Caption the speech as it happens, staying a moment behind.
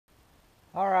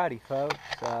Alrighty folks,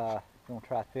 I'm going to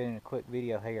try to fit in a quick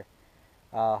video here.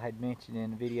 I had mentioned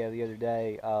in the video the other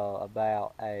day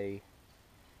about a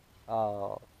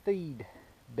uh, feed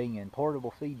bin,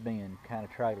 portable feed bin kind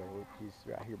of trailer, which is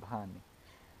right here behind me.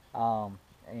 Um,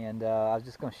 and I was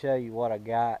just going to show you what I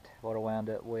got, what I wound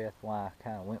up with, why I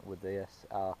kind of went with this.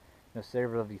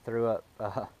 Several of you threw up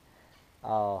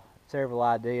several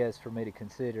ideas for me to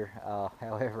consider.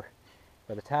 However,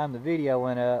 by the time the video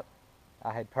went up,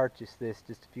 I had purchased this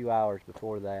just a few hours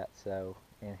before that, so,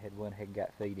 and had went ahead and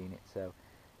got feed in it. So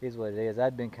it is what it is.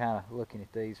 I'd been kind of looking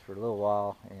at these for a little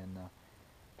while and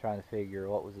trying to figure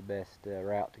what was the best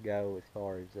route to go as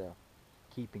far as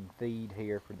keeping feed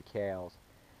here for the cows.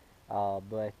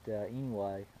 Anyway,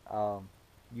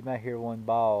 you may hear one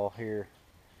ball here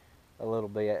a little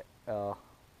bit, or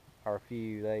a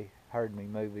few. They heard me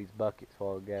move these buckets a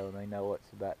while ago and they know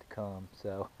what's about to come,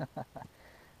 so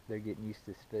they're getting used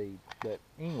to speed. But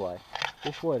anyway,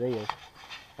 this is what it is.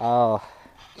 I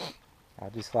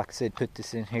just, like I said, put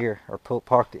this in here, or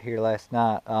parked it here last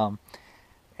night.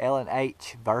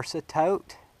 L&H Versa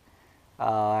Tote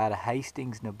out of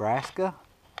Hastings, Nebraska.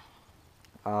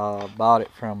 Bought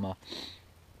it from a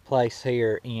place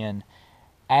here in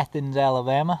Athens,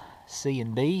 Alabama,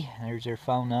 C&B. There's their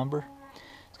phone number.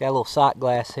 It's got a little sight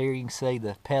glass here. You can see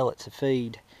the pellets of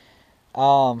feed.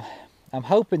 I'm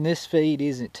hoping this feed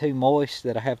isn't too moist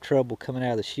that I have trouble coming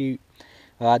out of the chute.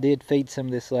 I did feed some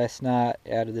of this last night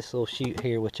out of this little chute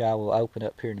here, which I will open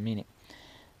up here in a minute.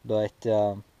 But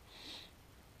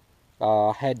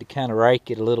I had to kind of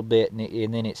rake it a little bit,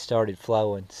 and then it started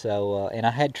flowing. So, and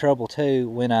I had trouble too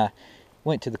when I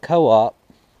went to the co-op,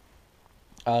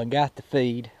 got the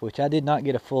feed, which I did not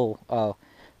get a full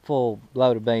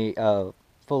load of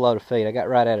feed. I got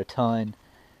right at a ton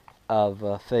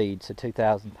of feed, so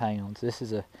 2,000 pounds. This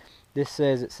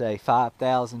says it's a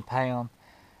 5,000 pound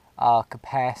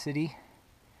capacity,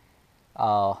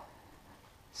 so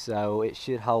it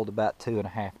should hold about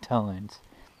 2.5 tons,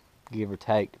 give or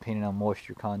take, depending on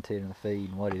moisture content in the feed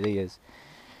and what it is.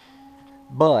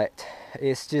 But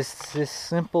it's just this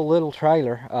simple little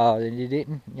trailer, and it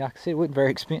didn't, like I said, it wasn't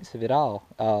very expensive at all.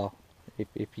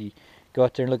 If you go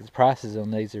out there and look at the prices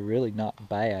on these, they're really not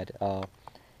bad. I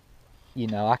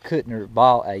couldn't have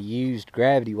bought a used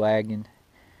gravity wagon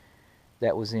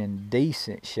that was in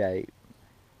decent shape.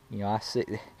 I see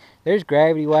there's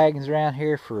gravity wagons around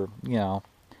here for $1,200,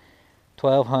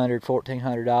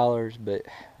 $1,400, but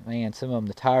man, some of them,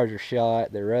 the tires are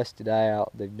shot, they're rusted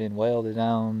out, they've been welded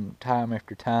on time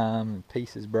after time, and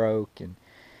pieces broke, and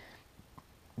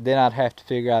then I'd have to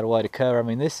figure out a way to cover. I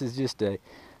mean, this is just a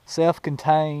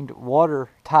self-contained,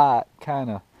 watertight kind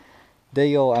of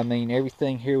deal. I mean,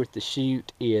 everything here with the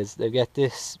chute is, they've got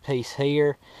this piece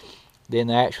here, then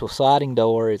the actual sliding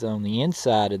door is on the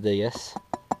inside of this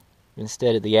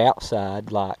instead of the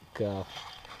outside, like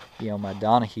my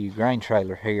Donahue grain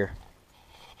trailer here.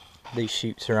 These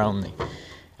chutes are on the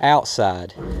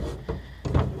outside.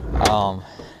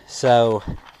 So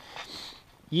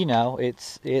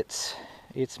it's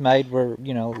made where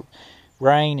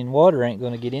rain and water ain't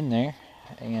going to get in there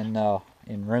and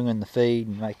ruin the feed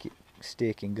and make it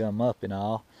stick and gum up and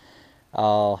all.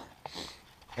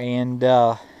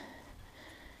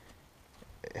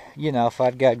 If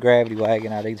I'd got a gravity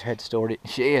wagon, I'd either had to store it in the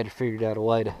shed or figured out a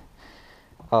way to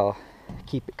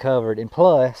keep it covered. And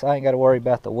plus, I ain't got to worry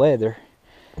about the weather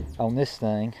on this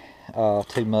thing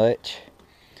too much.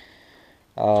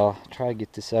 Try to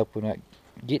get this up without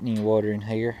getting any water in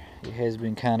here. It has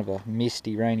been kind of a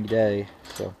misty, rainy day,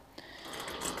 so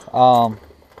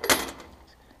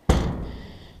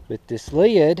with this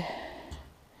lid,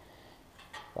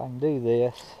 if I can do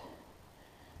this,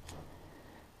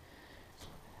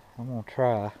 I'm gonna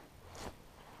try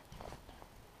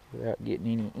without getting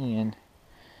any in.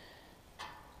 I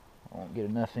won't get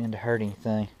enough in to hurt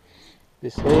anything.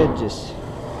 This lid just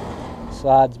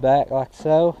slides back like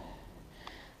so.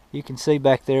 You can see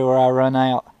back there where I run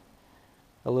out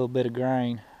a little bit of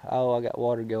grain. Oh, I got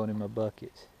water going in my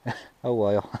buckets. Oh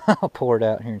well, I'll pour it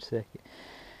out here in a second.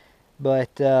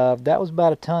 But that was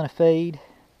about a ton of feed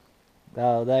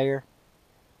there.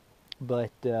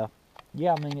 But yeah,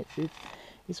 I mean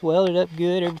it's welded up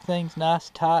good. Everything's nice,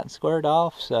 tight, and squared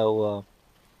off. So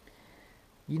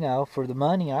for the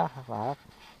money, I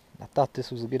thought this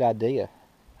was a good idea.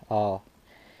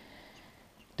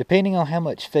 Depending on how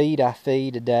much feed I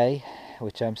feed a day,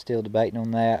 which I'm still debating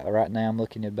on that. Right now I'm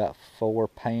looking at about 4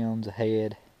 pounds a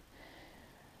head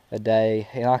a day.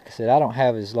 And like I said, I don't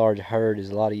have as large a herd as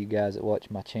a lot of you guys that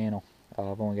watch my channel.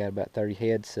 I've only got about 30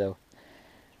 heads, so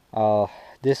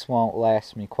this won't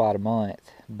last me quite a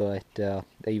month, but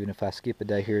even if I skip a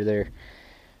day here or there.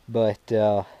 But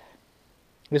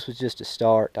this was just a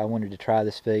start. I wanted to try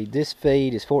this feed. This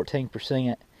feed is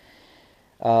 14%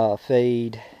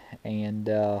 feed, and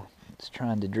it's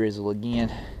trying to drizzle again.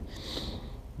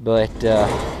 But go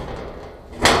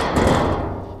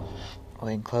ahead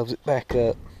and close it back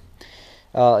up.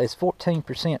 It's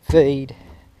 14% feed,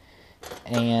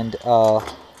 and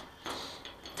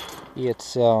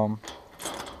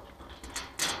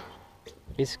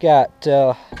it's got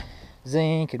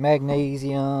zinc and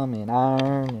magnesium and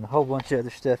iron and a whole bunch of other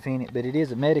stuff in it, but it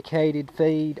is a medicated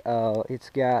feed.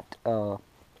 It's got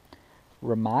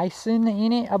ramycin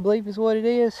in it, I believe is what it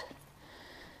is.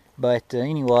 But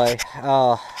anyway,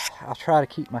 I'll try to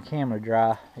keep my camera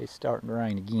dry. It's starting to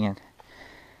rain again.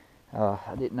 I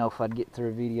didn't know if I'd get through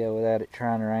a video without it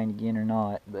trying to rain again or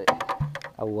not, but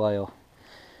oh well.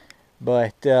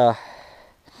 But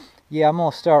yeah, I'm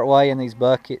going to start weighing these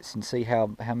buckets and see how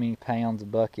many pounds a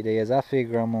bucket is. I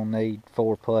figure I'm going to need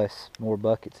 4+ more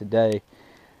buckets a day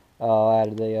out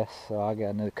of this. So I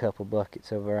got another couple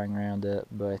buckets over there I can round up.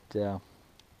 But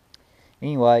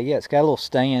anyway, yeah, it's got a little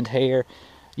stand here.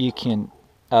 You can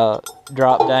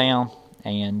drop down,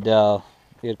 and it'll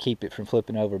keep it from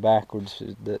flipping over backwards.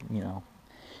 You know,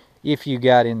 if you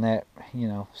got in that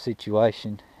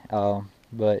situation.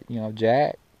 But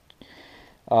jack.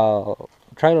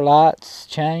 Trailer lights,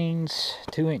 chains,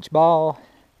 2-inch ball,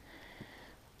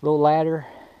 little ladder,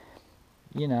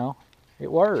 it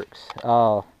works.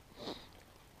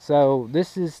 So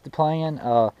this is the plan,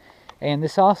 and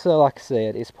this also, like I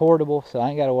said, is portable, so I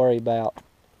ain't got to worry about.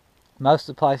 Most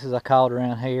of the places I called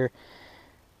around here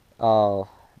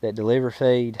that deliver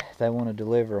feed, they want to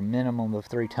deliver a minimum of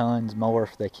 3 tons more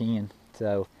if they can.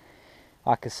 So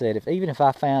like I said, even if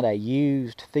I found a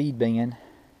used feed bin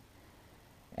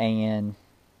and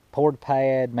poured a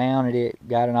pad, mounted it,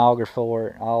 got an auger for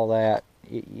it, all that,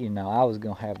 I was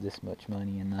going to have this much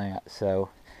money in that. So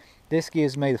this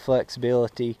gives me the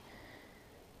flexibility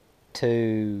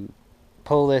to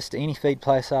pull this to any feed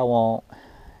place I want,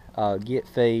 get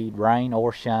feed, rain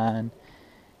or shine,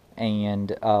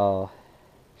 and and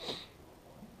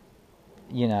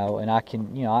I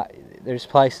can, there's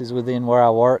places within where I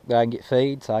work that I can get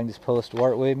feed, so I can just pull this to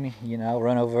work with me,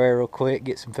 run over there real quick,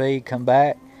 get some feed, come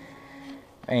back,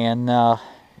 and I'll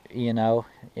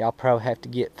probably have to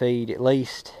get feed at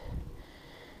least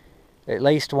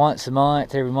once a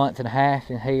month, every month and a half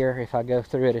in here if I go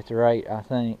through it at the rate I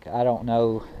think. I don't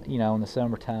know, in the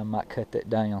summertime I might cut that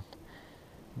down.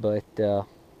 But and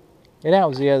that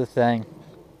was the other thing.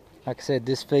 Like I said,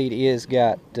 this feed is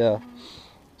got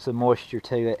some moisture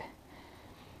to it,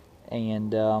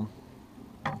 and like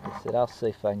I said, I'll see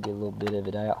if I can get a little bit of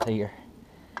it out here.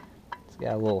 It's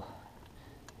got a little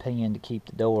pin to keep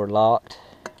the door locked,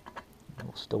 a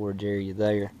little storage area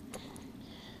there,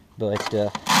 but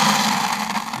it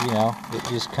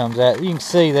just comes out. You can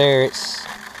see there it's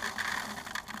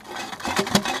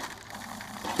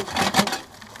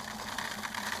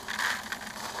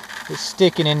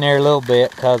sticking in there a little bit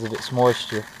because of its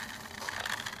moisture,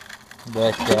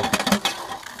 but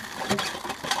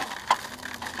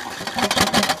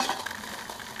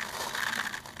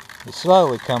it's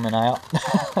slowly coming out.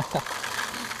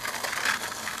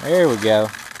 There we go,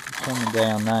 it's coming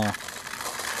down now.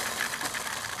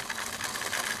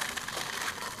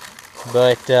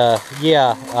 But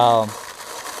yeah,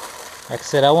 like I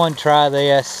said, I want to try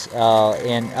this,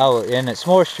 and it's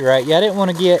moisture rate. Yeah, I didn't want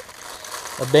to get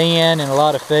a bin and a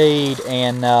lot of feed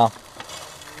and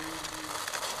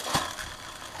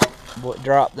what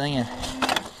dropped in. You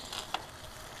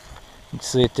can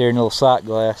see it there in a little sight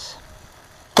glass.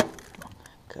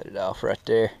 Cut it off right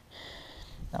there.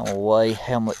 I'm gonna weigh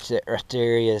how much that right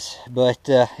there is. But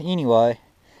anyway,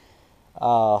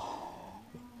 yeah,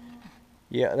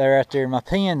 they're right there. My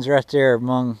pin's right there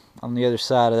on the other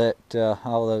side of that,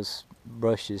 all those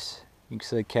brushes. You can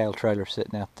see the cattle trailer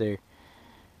sitting out there.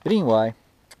 But anyway,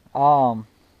 yeah,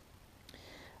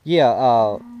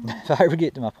 if I ever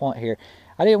get to my point here,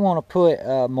 I didn't want to put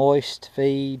moist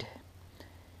feed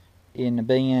in the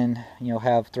bin,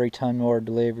 have 3 ton more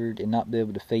delivered and not be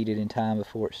able to feed it in time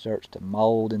before it starts to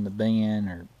mold in the bin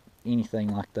or anything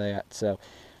like that. So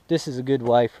this is a good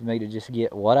way for me to just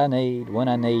get what I need when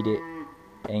I need it,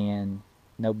 and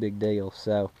no big deal.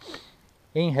 So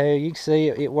anyhow, you can see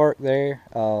it worked there.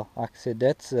 Like I said,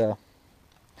 that's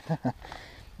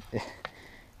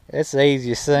that's the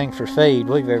easiest thing for feed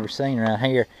we've ever seen around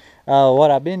here.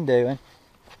 What I've been doing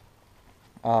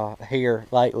here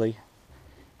lately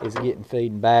is getting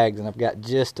feed in bags, and I've got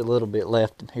just a little bit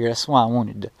left in here. That's why I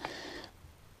wanted to,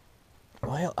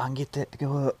 well, I can get that to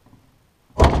go up.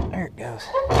 There it goes.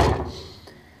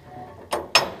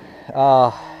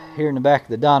 here in the back of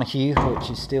the Donahue, which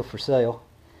is still for sale.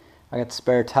 I got the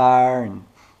spare tire and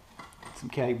some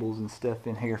cables and stuff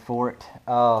in here for it.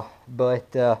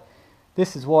 But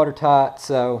this is watertight,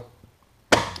 so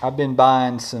I've been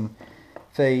buying some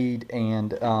feed,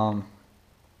 and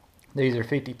these are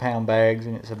 50-pound bags,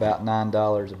 and it's about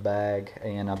 $9 a bag,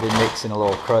 and I've been mixing a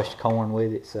little crushed corn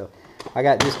with it. So I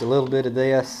got just a little bit of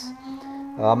this.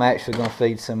 I'm actually going to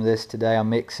feed some of this today. I'm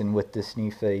mixing with this new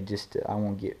feed. I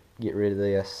want to get rid of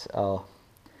this. But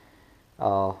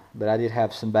I did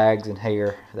have some bags in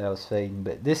here that I was feeding.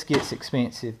 But this gets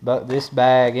expensive. But this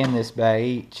bag and this bag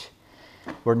each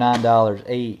were $9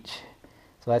 each.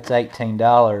 So that's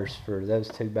 $18 for those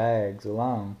 2 bags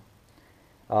alone.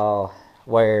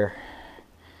 Where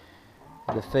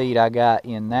the feed I got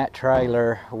in that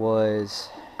trailer was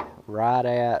right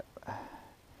at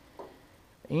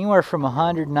anywhere from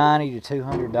 $190 to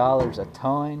 $200 a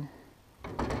ton.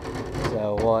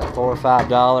 So what, $4 or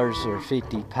 $5 or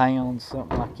 50 pounds,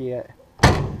 something like that.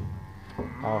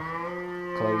 I'll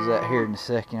close that here in a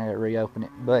second. I gotta reopen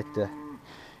it. But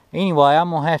anyway,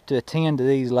 I'm gonna have to attend to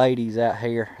these ladies out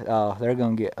here. They're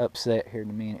gonna get upset here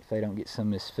in a minute if they don't get some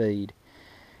of this feed.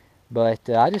 But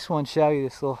I just want to show you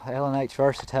this little L&H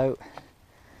Versatote.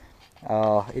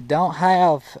 It don't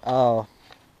have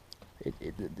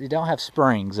it don't have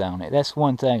springs on it. That's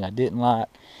one thing I didn't like.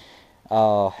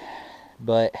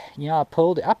 But you know, I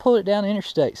pulled it down the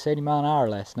interstate 70 mile an hour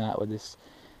last night with this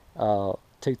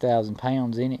 2,000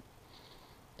 pounds in it,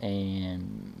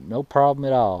 and no problem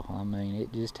at all. I mean,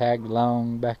 it just tagged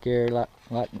along back there like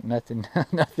nothing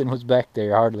nothing was back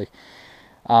there hardly.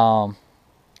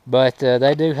 But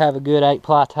they do have a good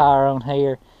 8-ply tire on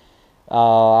here.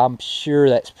 I'm sure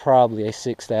that's probably a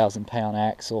 6,000 pound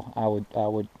axle.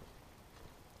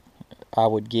 I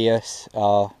would guess,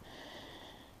 or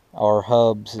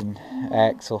hubs and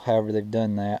axle, however they've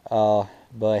done that.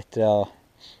 But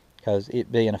because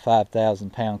it being a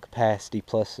 5,000 pound capacity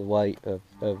plus the weight of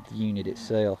the unit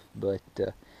itself. But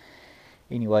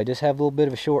anyway, just have a little bit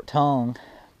of a short tongue,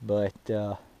 but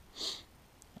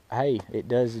hey, it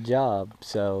does the job.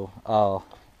 So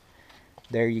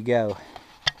there you go.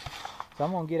 So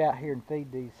I'm gonna get out here and feed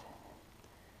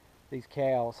these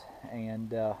cows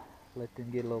and let them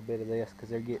get a little bit of this, because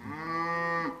they're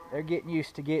getting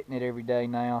used to getting it every day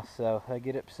now, so they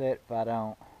get upset if I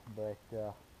don't. But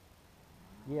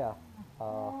yeah,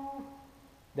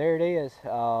 there it is.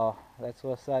 That's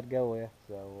what I'd go with.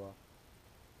 So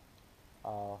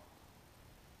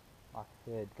like I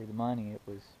said, for the money,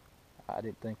 I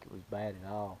didn't think it was bad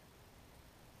at all.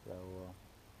 So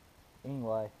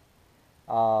anyway,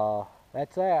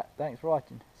 that's that. Thanks for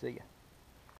watching. See ya.